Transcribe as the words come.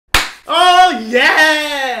Oh,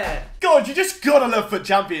 yeah! God, you just gotta love FUT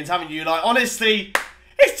Champions, haven't you? Like, honestly,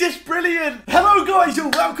 it's just brilliant. Hello, guys,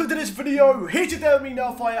 and welcome to this video. Here today with me,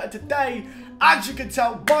 NerdFire, and today, as you can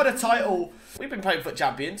tell by the title, we've been playing FUT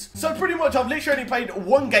Champions. So pretty much I've literally only played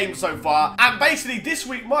one game so far. And basically this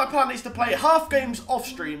week my plan is to play half games off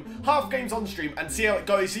stream, half games on stream, and see how it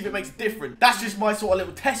goes, see if it makes it different. That's just my sort of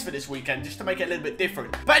little test for this weekend, just to make it a little bit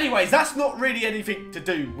different. But anyways, that's not really anything to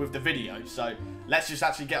do with the video. So let's just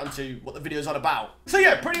actually get onto what the video's on about. So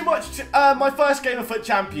yeah, pretty much my first game of FUT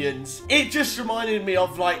Champions, it just reminded me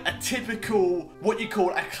of like a typical, what you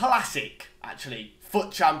call a classic, actually,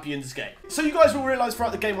 FUT Champions game. So you guys will realise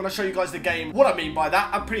throughout the game when I show you guys the game what I mean by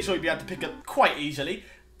that. I'm pretty sure you'll be able to pick up quite easily.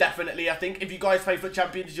 Definitely, I think. If you guys play FUT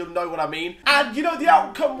Champions, you'll know what I mean. And, you know, the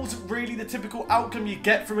outcome wasn't really the typical outcome you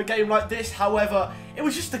get from a game like this. However, it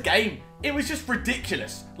was just a game. It was just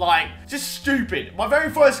ridiculous. Like, just stupid. My very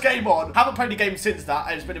first game on. Haven't played a game since that.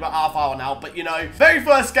 It's been about half hour now. But, you know, very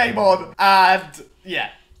first game on. And,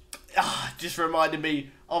 yeah. Just reminded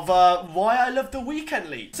me of why I love the weekend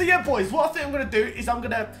league. So yeah, boys, what I think I'm going to do is I'm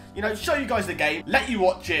going to, you know, show you guys the game, let you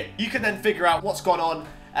watch it. You can then figure out what's gone on,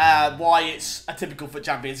 why it's a typical FUT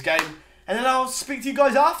Champions game, and then I'll speak to you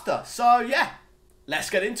guys after. So yeah, let's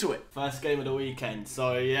get into it. First game of the weekend.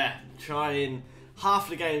 So yeah, trying half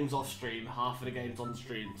the games off stream, half of the games on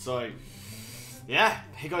stream. So yeah,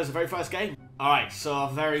 here goes the very first game. All right, so our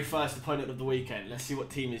very first opponent of the weekend. Let's see what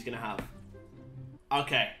team he's going to have.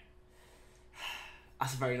 Okay.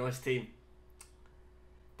 That's a very nice team.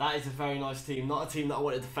 That is a very nice team. Not a team that I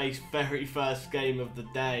wanted to face very first game of the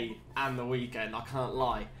day and the weekend. I can't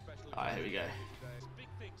lie. Alright, here we go.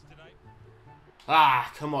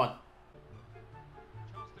 Ah, come on.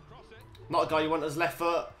 Not a guy you want as left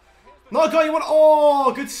foot. Not a guy you want.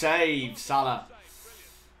 Oh, good save, Salah.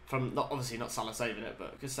 From, obviously not Salah saving it,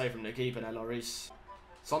 but good save from the keeper there, Lloris.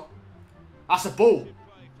 Son. That's a ball.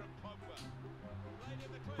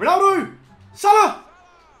 Ronaldo! Salah!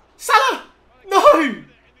 Salah! No!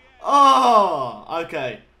 Oh,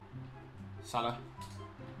 okay. Salah.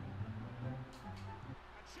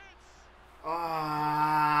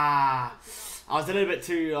 Ah, I was a little bit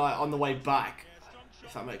too on the way back,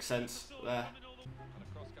 if that makes sense. There.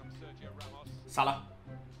 Salah.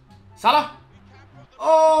 Salah!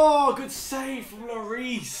 Oh, good save from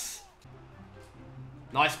Lloris.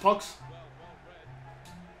 Nice, Pogs.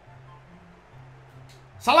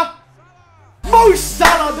 Salah! Mo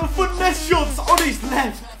Salah, the finesse shots on his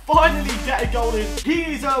left. Finally get a goal in.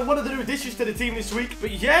 He is one of the new additions to the team this week.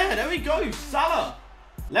 But yeah, there we go. Salah.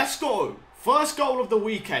 Let's go. First goal of the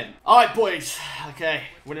weekend. Alright, boys. Okay,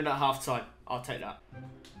 winning at half-time. I'll take that.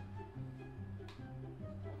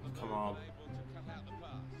 Come on.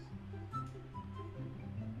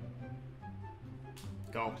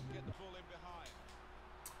 Goal.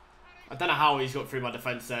 I don't know how he's got through my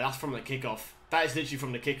defence there. That's from the kickoff. That is literally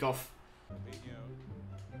from the kickoff.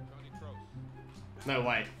 No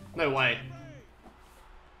way. No way.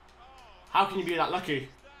 How can you be that lucky?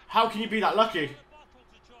 How can you be that lucky?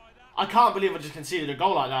 I can't believe I just conceded a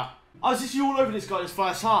goal like that. I was just all over this guy this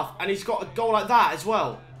first half, and he's got a goal like that as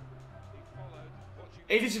well.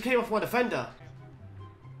 He just came off my defender.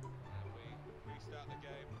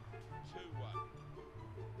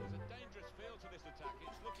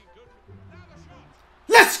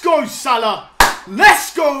 Let's go, Salah!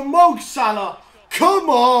 Let's go, Mo Salah! Come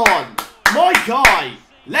on! My guy!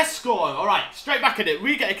 Let's go! Alright, straight back at it.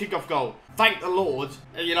 We get a kick-off goal. Thank the Lord.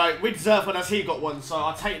 You know, we deserve one as he got one, so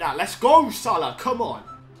I'll take that. Let's go, Salah! Come on!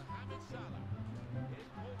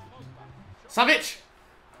 Savic!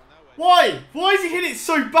 Why? Why is he hitting it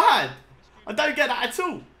so bad? I don't get that at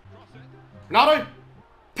all. Ronaldo!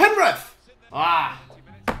 Penrith! Ah!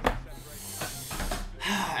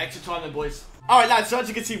 Extra time then, boys. Alright, lads, so as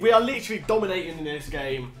you can see, we are literally dominating in this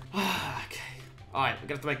game. Okay. Alright, we're going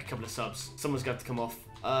to have to make a couple of subs. Someone's going to have to come off.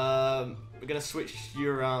 We're going to switch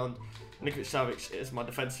you around. Nikovic Savic is my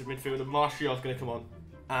defensive midfielder. Martial's going to come on.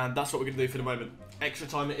 And that's what we're going to do for the moment. Extra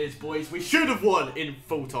time it is, boys. We should have won in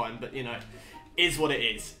full time, but, you know, is what it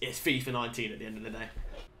is. It's FIFA 19 at the end of the day.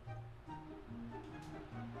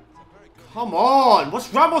 Come on!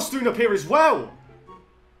 What's Ramos doing up here as well?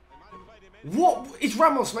 What is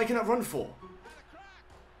Ramos making that run for?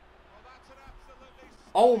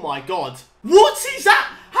 Oh my god. What is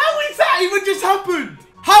that? How is that even just happened?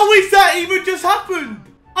 How is that even just happened?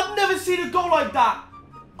 I've never seen a goal like that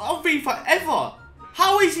on FIFA ever.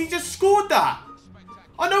 How is he just scored that?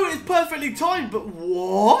 I know it's perfectly timed, but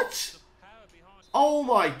what? Oh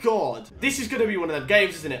my god. This is going to be one of them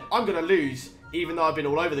games, isn't it? I'm going to lose, even though I've been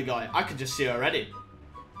all over the guy. I can just see it already.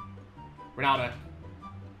 Ronaldo.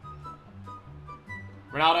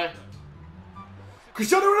 Ronaldo.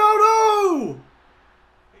 Cristiano Ronaldo!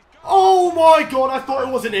 Oh my god, I thought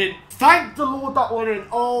it wasn't in. Thank the Lord that one in.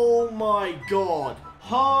 Oh my god.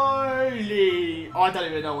 Holy. I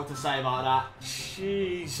don't even know what to say about that.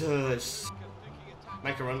 Jesus.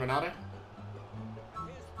 Make a run, Ronaldo.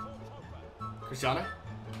 Cristiano.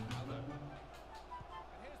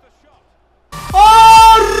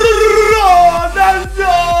 Oh,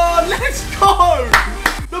 Ronaldo! Let's go!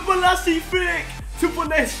 The Balassi flick to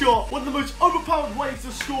finesse shot. One of the most overpowered ways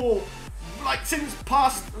to score, like, since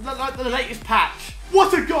past, like, the latest patch.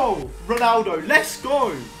 What a goal! Ronaldo, let's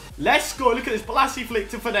go! Let's go. Look at this Balassi flick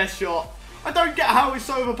to finesse shot. I don't get how it's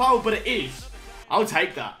so overpowered, but it is. I'll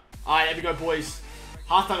take that. Alright, here we go, boys.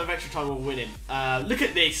 Half time of extra time, we're winning. Look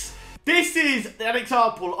at this. This is an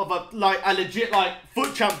example of a legit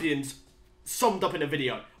FUT Champions summed up in a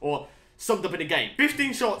video, or summed up in a game.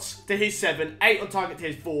 15 shots to his 7, 8 on target to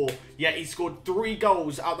his 4. Yet he scored 3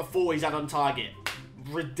 goals out of the 4 he's had on target.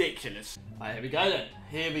 Ridiculous. Alright, here we go then.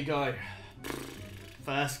 Here we go.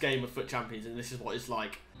 First game of FUT Champions, and this is what it's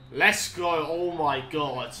like. Let's go. Oh my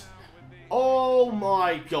god. Oh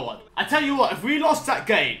my god. I tell you what, if we lost that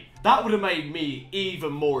game, that would have made me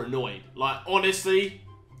even more annoyed. Like, honestly,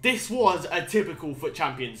 this was a typical FUT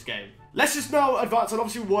Champions game. Let's just now advance and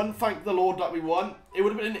obviously won. Thank the Lord that we won. It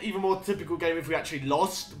would have been an even more typical game if we actually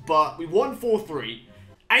lost, but we won 4-3.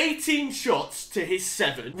 18 shots to his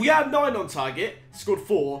 7. We had 9 on target, scored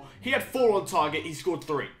 4. He had 4 on target, he scored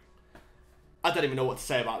 3. I don't even know what to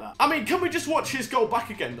say about that. I mean, can we just watch his goal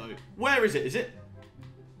back again, though? Where is it? Is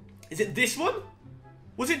it this one?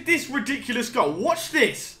 Was it this ridiculous goal? Watch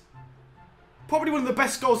this. Probably one of the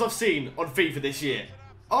best goals I've seen on FIFA this year.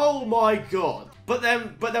 Oh my god. But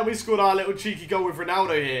then we scored our little cheeky goal with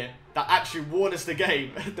Ronaldo here that actually won us the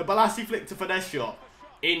game. The Balassi flick to finesse shot.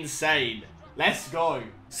 Insane. Let's go.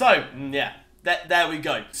 So, yeah. There we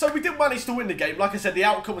go. So we did manage to win the game. Like I said, the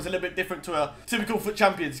outcome was a little bit different to a typical FUT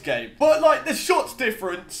Champions game. But, like, the shots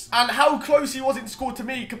difference and how close he was in score to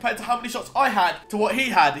me compared to how many shots I had to what he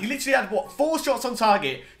had. He literally had, what, 4 shots on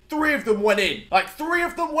target. 3 of them went in. Like, 3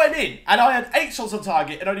 of them went in. And I had 8 shots on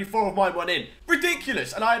target and only 4 of mine went in.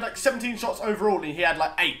 Ridiculous. And I had, like, 17 shots overall and he had,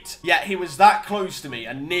 like, 8. Yet he was that close to me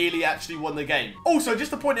and nearly actually won the game. Also,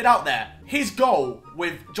 just to point it out there, his goal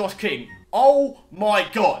with Josh King, oh my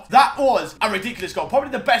god, that was a ridiculous goal. Probably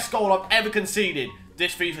the best goal I've ever conceded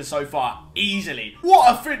this FIFA so far, easily.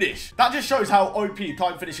 What a finish. That just shows how OP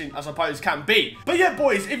time finishing, I suppose, can be. But yeah,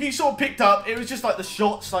 boys, if you sort of picked up, it was just like the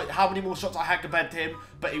shots, like how many more shots I had compared to him,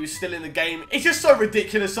 but he was still in the game. It's just so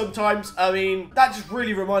ridiculous sometimes. I mean, that just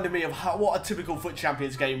really reminded me of what a typical FUT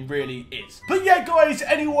Champions game really is. But yeah, guys,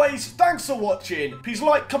 anyways, thanks for watching. Please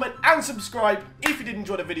like, comment, and subscribe if you did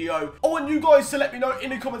enjoy the video. I want you guys to let me know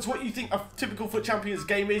in the comments what you think a typical FUT Champions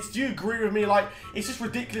game is. Do you agree with me? Like, it's just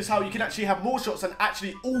ridiculous how you can actually have more shots and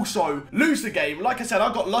actually also lose the game. Like I said,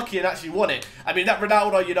 I got lucky and actually won it. I mean, that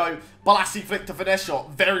Ronaldo, you know, Balassi flick to finesse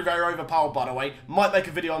shot, very, very overpowered, by the way. Might make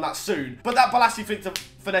a video on that soon. But that Balassi flick to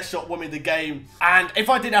finesse shot won me the game. And if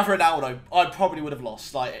I didn't have Ronaldo, I probably would have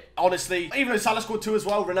lost. Like, honestly, even though Salah scored 2 as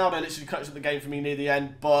well, Ronaldo literally coached up the game for me near the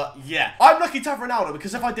end. But yeah, I'm lucky to have Ronaldo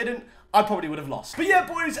because if I didn't, I probably would have lost. But yeah,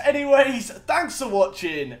 boys, anyways, thanks for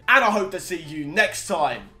watching. And I hope to see you next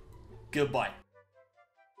time. Goodbye.